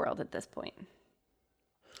in the New World at this point.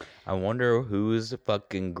 I wonder who's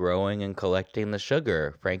fucking growing and collecting the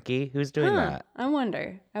sugar. Frankie, who's doing that? I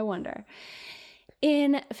wonder.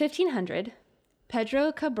 In 1500,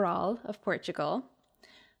 Pedro Cabral of Portugal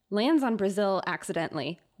lands on Brazil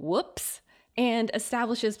accidentally, whoops, and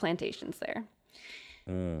establishes plantations there.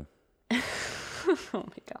 Oh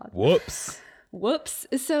my God. Whoops.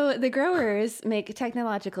 So the growers make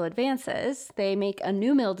technological advances. They make a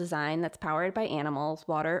new mill design that's powered by animals,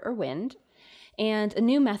 water, or wind, and a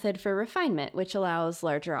new method for refinement, which allows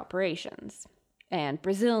larger operations. And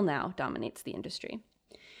Brazil now dominates the industry,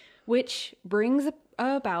 which brings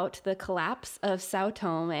about the collapse of Sao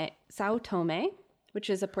Tome, which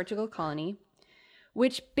is a Portugal colony,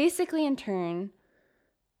 which basically in turn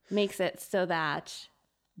makes it so that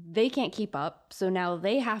they can't keep up. So now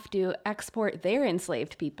they have to export their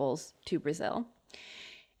enslaved peoples to Brazil.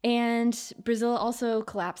 And Brazil also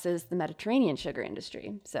collapses the Mediterranean sugar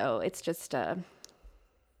industry. So it's just a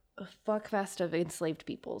fuckfest of enslaved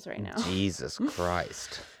peoples right now. Jesus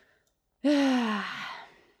Christ. So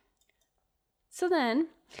then,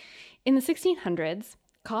 in the 1600s,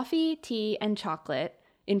 coffee, tea, and chocolate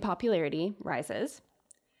in popularity rises,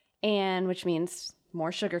 and which means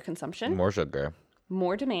more sugar consumption, More sugar.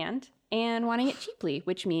 more demand, and wanting it cheaply,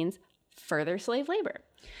 which means further slave labor.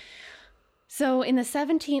 So in the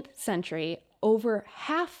 17th century, over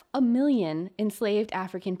 500,000 enslaved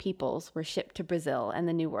African peoples were shipped to Brazil and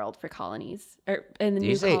the New World for colonies, and the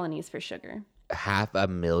new colonies for sugar.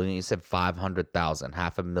 500,000? You said 500,000.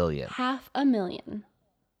 500,000. 500,000.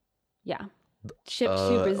 Yeah. Shipped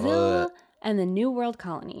to Brazil and the New World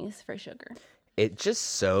colonies for sugar. It's just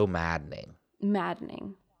so maddening.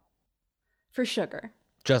 Maddening. For sugar.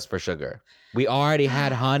 Just for sugar. We already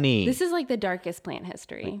had honey. This is like the darkest plant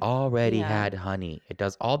history. Already had honey. It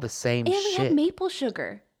does all the same and shit. we had maple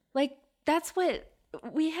sugar. Like, that's what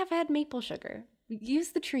we have had maple sugar.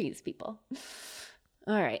 Use the trees, people.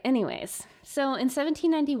 All right. Anyways, so in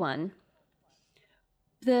 1791,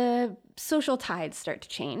 the social tides start to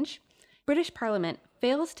change. British Parliament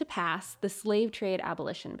fails to pass the Slave Trade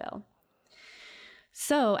Abolition Bill.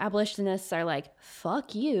 So abolitionists are like,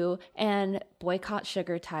 fuck you, and boycott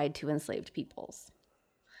sugar tied to enslaved peoples.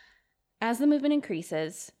 As the movement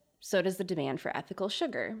increases, so does the demand for ethical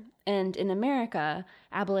sugar. And in America,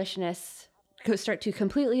 abolitionists start to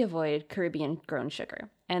completely avoid Caribbean-grown sugar,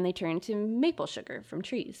 and they turn to maple sugar from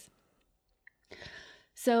trees.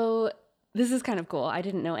 So this is kind of cool. I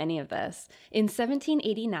didn't know any of this. In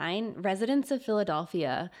 1789, residents of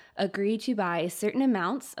Philadelphia agreed to buy certain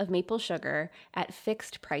amounts of maple sugar at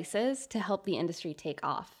fixed prices to help the industry take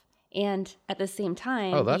off. And at the same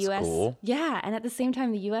time, that's the US, cool. Yeah, and at the same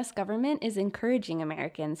time, the US government is encouraging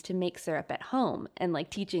Americans to make syrup at home and like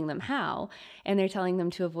teaching them how, and they're telling them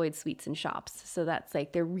to avoid sweets in shops. So that's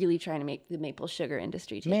like they're really trying to make the maple sugar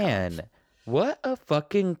industry take off. What a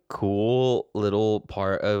fucking cool little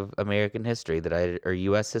part of American history or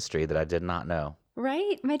U.S. history that I did not know.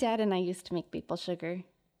 Right? My dad and I used to make maple sugar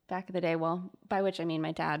back in the day. Well, by which I mean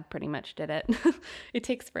my dad pretty much did it. It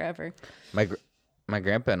takes forever. My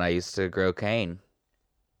grandpa and I used to grow cane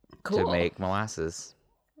to make molasses.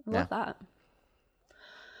 Love that.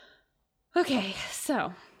 Okay,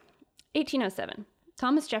 so 1807.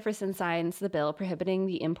 Thomas Jefferson signs the bill prohibiting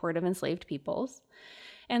the import of enslaved peoples,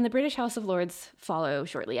 and the British House of Lords follow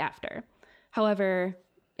shortly after. However,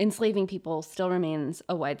 enslaving people still remains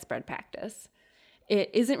a widespread practice. It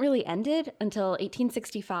isn't really ended until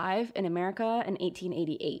 1865 in America and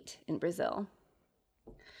 1888 in Brazil.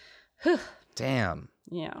 Damn.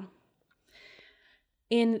 Yeah.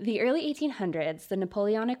 In the early 1800s,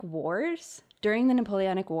 during the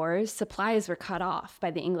Napoleonic Wars, supplies were cut off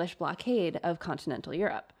by the English blockade of continental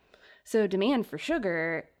Europe. So demand for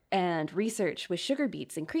sugar and research with sugar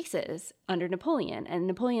beets increases under Napoleon. And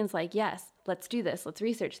Napoleon's like, yes, let's do this. Let's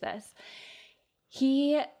research this.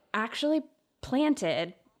 He actually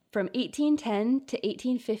planted from 1810 to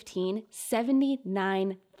 1815,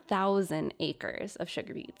 79,000 acres of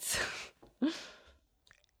sugar beets.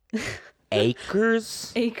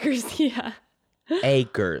 Acres? Acres, yeah.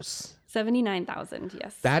 Acres. 79,000,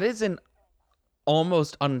 yes. That is an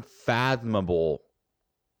almost unfathomable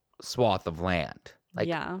swath of land. Like,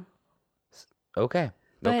 yeah. Okay.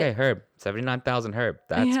 But- okay, Herb. 79,000 Herb.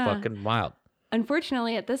 That's Yeah. fucking wild.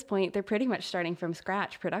 Unfortunately, at this point, they're pretty much starting from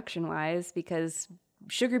scratch production-wise because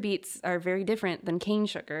sugar beets are very different than cane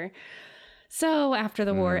sugar. So after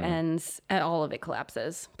the war ends, all of it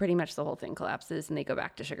collapses. Pretty much the whole thing collapses, and they go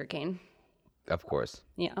back to sugarcane. Of course.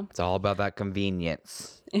 Yeah. It's all about that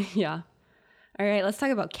convenience. Yeah. All right, let's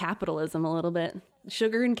talk about capitalism a little bit.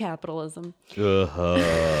 Sugar and capitalism.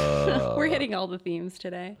 Uh-huh. We're hitting all the themes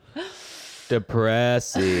today.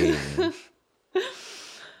 Depressing.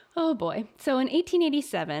 Oh boy. So in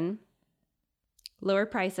 1887, lower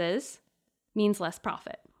prices means less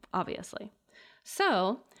profit, obviously.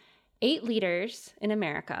 So 8 leaders in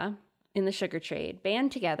America in the sugar trade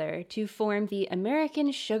band together to form the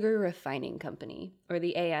American Sugar Refining Company, or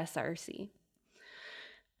the ASRC.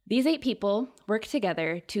 These 8 people work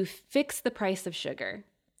together to fix the price of sugar.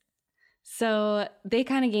 So they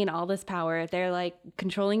kind of gain all this power. They're like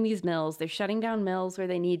controlling these mills. They're shutting down mills where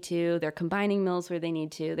they need to. They're combining mills where they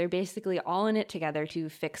need to. They're basically all in it together to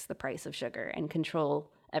fix the price of sugar and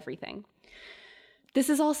control everything. This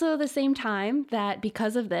is also the same time that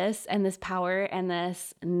because of this and this power and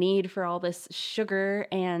this need for all this sugar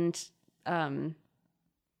and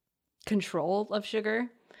control of sugar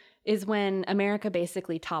is when America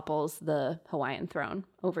basically topples the Hawaiian throne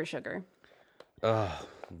over sugar. Oh,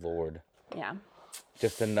 Lord. Yeah.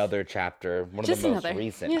 Just another chapter. One Just of the most another.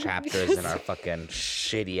 recent Yeah. chapters in our fucking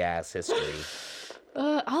shitty-ass history.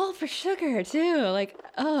 All for sugar, too. Like,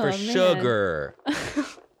 oh, For man. sugar.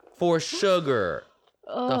 For sugar.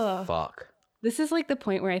 The fuck? This is like the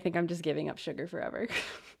point where I think I'm just giving up sugar forever.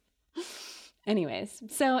 Anyways,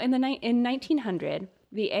 so in 1900,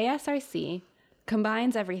 the ASRC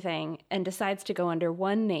combines everything and decides to go under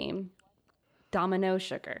one name, Domino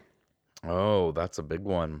Sugar. Oh, that's a big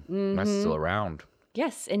one. That's still around.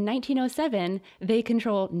 Yes, in 1907, they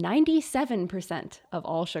control 97% of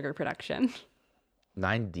all sugar production.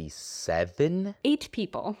 97? 8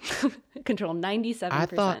 people control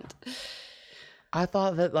 97%. I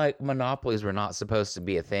thought that like monopolies were not supposed to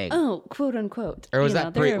be a thing. Oh, quote unquote. Or was You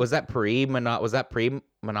that know, pre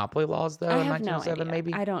monopoly laws though I in have no 1907 idea.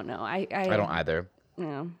 maybe? I don't know. I don't either.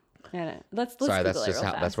 No. I don't. Let's Sorry, Google that's it just real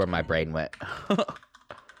how fast. that's where my brain went.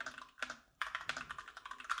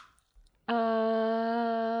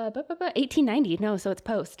 1890. No, so it's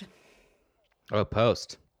post. Oh,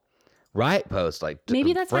 post. Right, post, like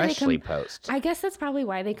Maybe that's why they freshly post. I guess that's probably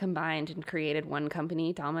why they combined and created one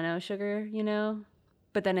company, Domino Sugar, you know?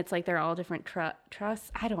 But then it's like they're all different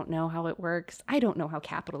trusts. I don't know how it works. I don't know how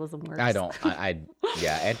capitalism works. I don't.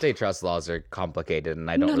 Yeah, antitrust laws are complicated,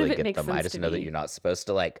 and I don't None of really it get makes them. I sense just to know that me. you're not supposed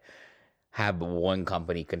to like have one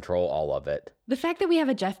company control all of it. The fact that we have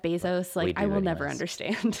a Jeff Bezos, We like, I do will never anyways.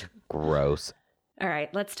 understand. Gross. All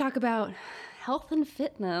right, let's talk about health and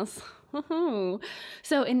fitness. So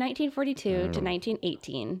in 1942 to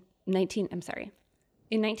 1918, in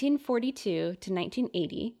 1942 to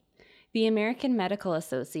 1980, the American Medical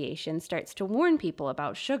Association starts to warn people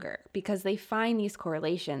about sugar because they find these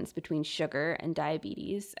correlations between sugar and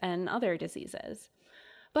diabetes and other diseases.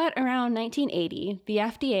 But around 1980, the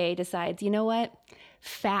FDA decides, you know what?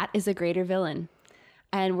 Fat is a greater villain.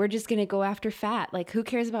 And we're just going to go after fat. Like, who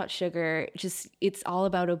cares about sugar? Just, it's all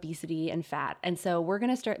about obesity and fat. And so we're going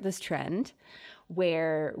to start this trend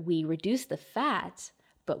where we reduce the fat,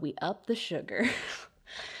 but we up the sugar.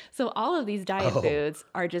 So all of these diet foods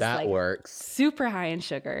are just That like works. super high in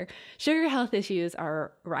sugar. Sugar health issues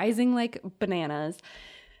are rising like bananas.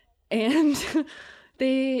 And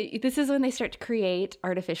this is when they start to create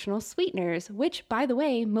artificial sweeteners, which, by the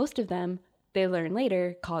way, most of them, they learn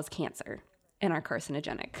later, cause cancer and are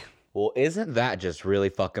carcinogenic. Well, isn't that just really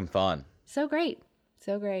fucking fun? So great.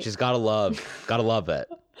 So great. Just gotta love it.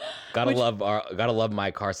 Gotta love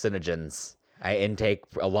my carcinogens. I intake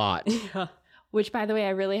a lot. Which, by the way,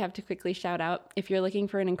 I really have to quickly shout out. If you're looking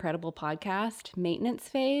for an incredible podcast, Maintenance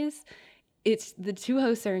Phase, it's the 2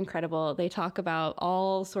 hosts are incredible. They talk about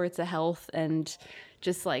all sorts of health and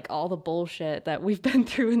just like all the bullshit that we've been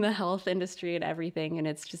through in the health industry and everything. And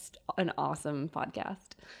it's just an awesome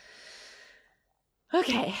podcast.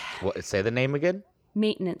 Okay. What? Say the name again.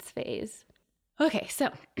 Maintenance Phase. Okay, so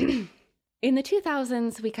in the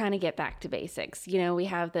 2000s, we kind of get back to basics. You know, we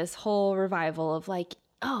have this whole revival of like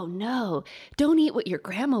oh no, don't eat what your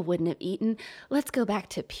grandma wouldn't have eaten. Let's go back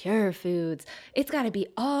to pure foods. It's got to be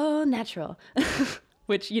all natural.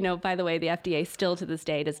 Which, you know, by the way, the FDA still to this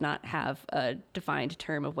day does not have a defined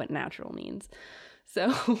term of what natural means.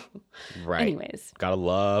 So, Right. anyways. Gotta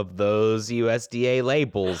love those USDA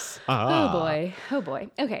labels. Oh boy. Oh boy.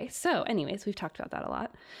 Okay. So, anyways, we've talked about that a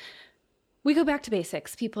lot. We go back to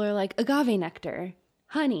basics. People are like agave nectar,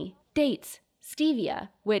 honey, dates, stevia,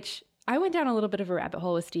 which I went down a little bit of a rabbit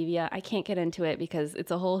hole with stevia. I can't get into it because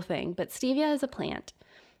it's a whole thing, but stevia is a plant.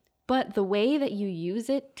 But the way that you use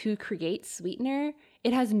it to create sweetener,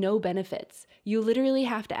 it has no benefits. You literally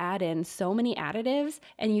have to add in so many additives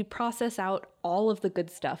and you process out all of the good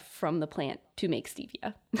stuff from the plant to make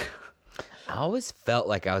stevia. I always felt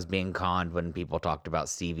like I was being conned when people talked about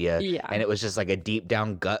stevia. Yeah. And it was just like a deep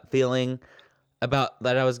down gut feeling about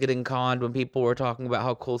that I was getting conned when people were talking about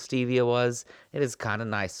how cool stevia was. It is kind of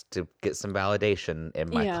nice to get some validation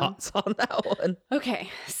in my thoughts on that one. Okay,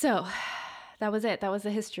 so that was it. That was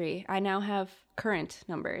the history. I now have current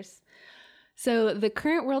numbers. So the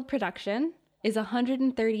current world production is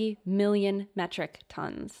 130 million metric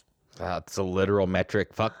tons. That's a literal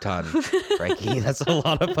metric fuck ton, Frankie. That's a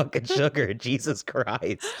lot of fucking sugar. Jesus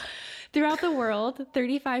Christ. Throughout the world,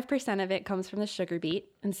 35% of it comes from the sugar beet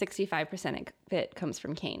and 65% of it comes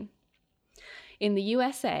from cane. In the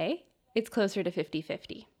USA, it's closer to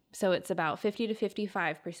 50-50. So it's about 50 to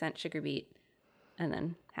 55% sugar beet and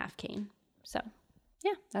then half cane. So,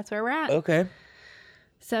 yeah, that's where we're at. Okay.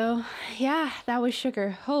 So, yeah, that was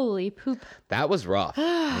sugar. Holy poop. That was rough.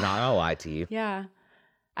 I'm not gonna lie to you. Yeah.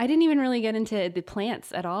 I didn't even really get into the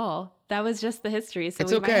plants at all. That was just the history. So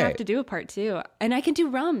It's we okay. might have to do a part 2. And I can do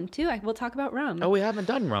rum too. We'll talk about rum. Oh, we haven't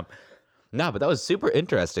done rum. No, but that was super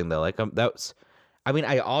interesting though. Like that was, I mean,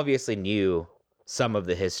 I obviously knew some of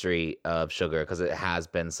the history of sugar because it has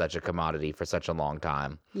been such a commodity for such a long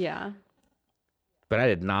time. Yeah. But I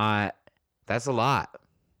did not. That's a lot.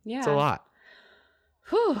 Yeah. It's a lot.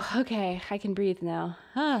 Whew. Okay. I can breathe now.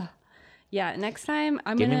 Yeah. Next time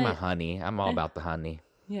I'm Give going me my to, honey. I'm all about the honey.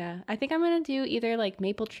 yeah, I think I'm going to do either like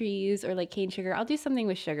maple trees or like cane sugar. I'll do something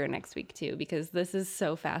with sugar next week too, because this is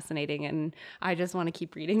so fascinating and I just want to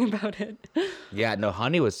keep reading about it. Yeah, no,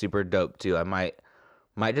 honey was super dope too. I might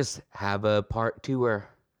just have a part 2 where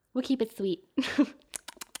We'll keep it sweet.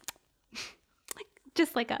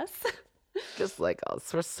 Just like us. just like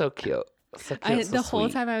us. We're so cute. So cute, so The whole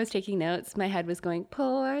sweet. time I was taking notes, my head was going,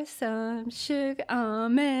 pour some sugar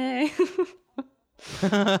on me.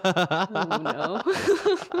 Oh no.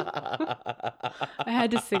 I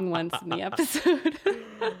had to sing once in the episode.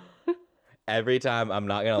 Every time, I'm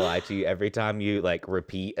not gonna lie to you, every time you like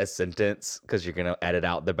repeat a sentence because you're gonna edit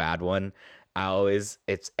out the bad one,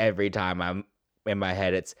 it's every time I'm in my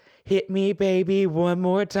head, it's hit me baby one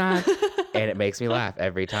more time. And it makes me laugh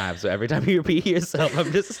every time. So every time you repeat yourself,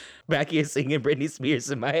 I'm just back here singing Britney Spears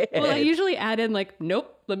in my head. Well, I usually add in like,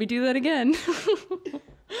 nope, let me do that again.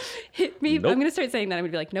 Hit me. Nope. I'm going to start saying that. I'm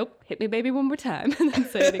going to be like, nope, hit me baby one more time. And then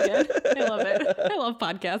say it again. I love it. I love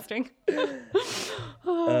podcasting.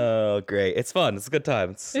 Oh, great. It's fun. It's a good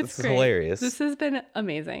time. It's Great. hilarious. This has been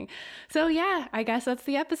amazing. So yeah, I guess that's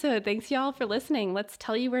the episode. Thanks y'all for listening. Let's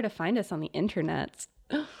tell you where to find us on the internet.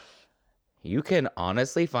 You can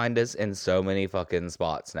honestly find us in so many fucking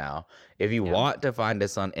spots now. If you want to find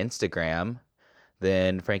us on Instagram,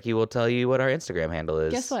 then Frankie will tell you what our Instagram handle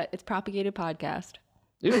is. Guess what? It's Propagated Podcast.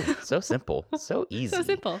 Ooh, so simple. So easy. So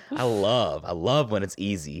simple. I love when it's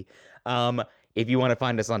easy. If you want to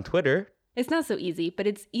find us on Twitter, It's not so easy, but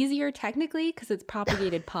it's easier technically because it's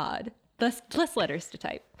Propagated Pod. Less letters to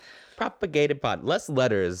type. Propagated Pod. Less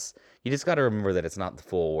letters. You just got to remember that it's not the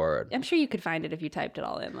full word. I'm sure you could find it if you typed it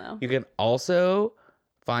all in, though. You can also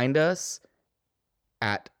find us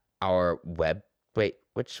at our web. Wait,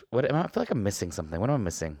 I feel like I'm missing something. What am I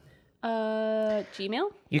missing? Gmail?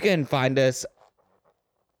 You can find us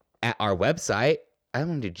at our website. I'm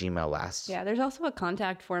going to do Gmail last. Yeah, there's also a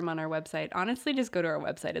contact form on our website. Honestly, just go to our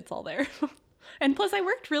website. It's all there. And plus, I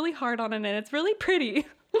worked really hard on it, and it's really pretty.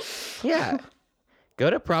 Yeah. Go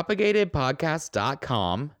to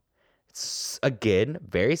propagatedpodcast.com. It's, again,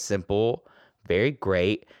 very simple, very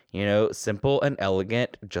great, simple and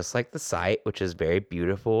elegant, just like the site, which is very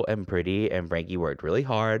beautiful and pretty. And Frankie worked really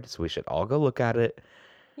hard, so we should all go look at it.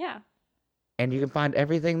 Yeah. And you can find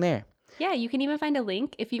everything there. Yeah, you can even find a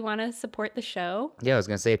link if you want to support the show. Yeah, I was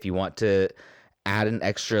going to say, if you want to add an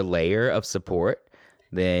extra layer of support,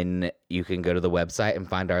 then you can go to the website and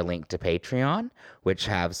find our link to Patreon, which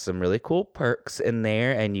have some really cool perks in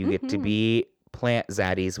there, and you get to be plant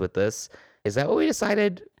zaddies with us. Is that what we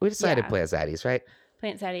decided? We decided Yeah. plant zaddies, right?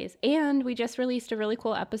 Plant Zaddies. And we just released a really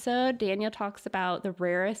cool episode. Daniel talks about the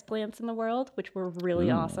rarest plants in the world, which were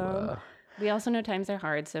really awesome. We also know times are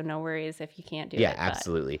hard, so no worries if you can't do it. Yeah,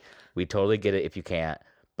 absolutely. We totally get it if you can't.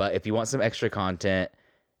 But if you want some extra content,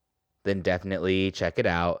 then definitely check it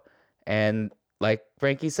out. And like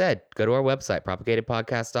Frankie said, go to our website,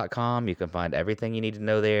 propagatedpodcast.com. You can find everything you need to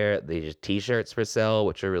know there. There's t-shirts for sale,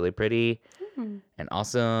 which are really pretty and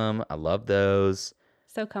awesome. I love those.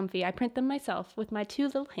 So comfy. I print them myself with my 2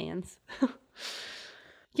 little hands.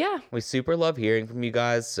 Yeah. We super love hearing from you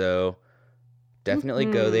guys, so definitely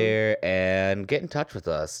go there and get in touch with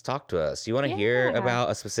us. Talk to us. You want to hear about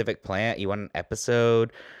a specific plant? You want an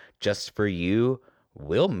episode just for you?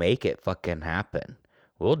 We'll make it fucking happen.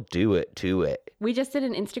 We'll do it to it. We just did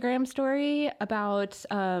an Instagram story about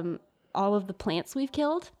all of the plants we've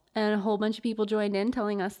killed, and a whole bunch of people joined in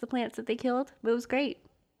telling us the plants that they killed. It was great.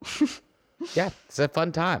 Yeah, it's a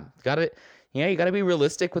fun time. You gotta be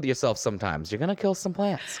realistic with yourself sometimes. You're gonna kill some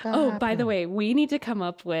plants. By the way, we need to come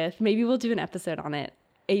up with, maybe we'll do an episode on it,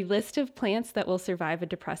 a list of plants that will survive a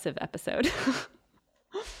depressive episode.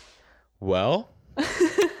 Well,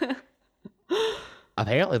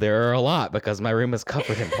 apparently there are a lot because my room is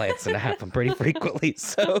covered in plants and I have them pretty frequently.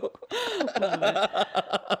 So,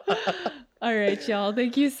 all right, y'all.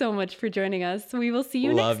 Thank you so much for joining us. We will see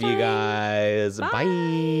you next time. Love you guys.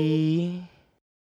 Bye.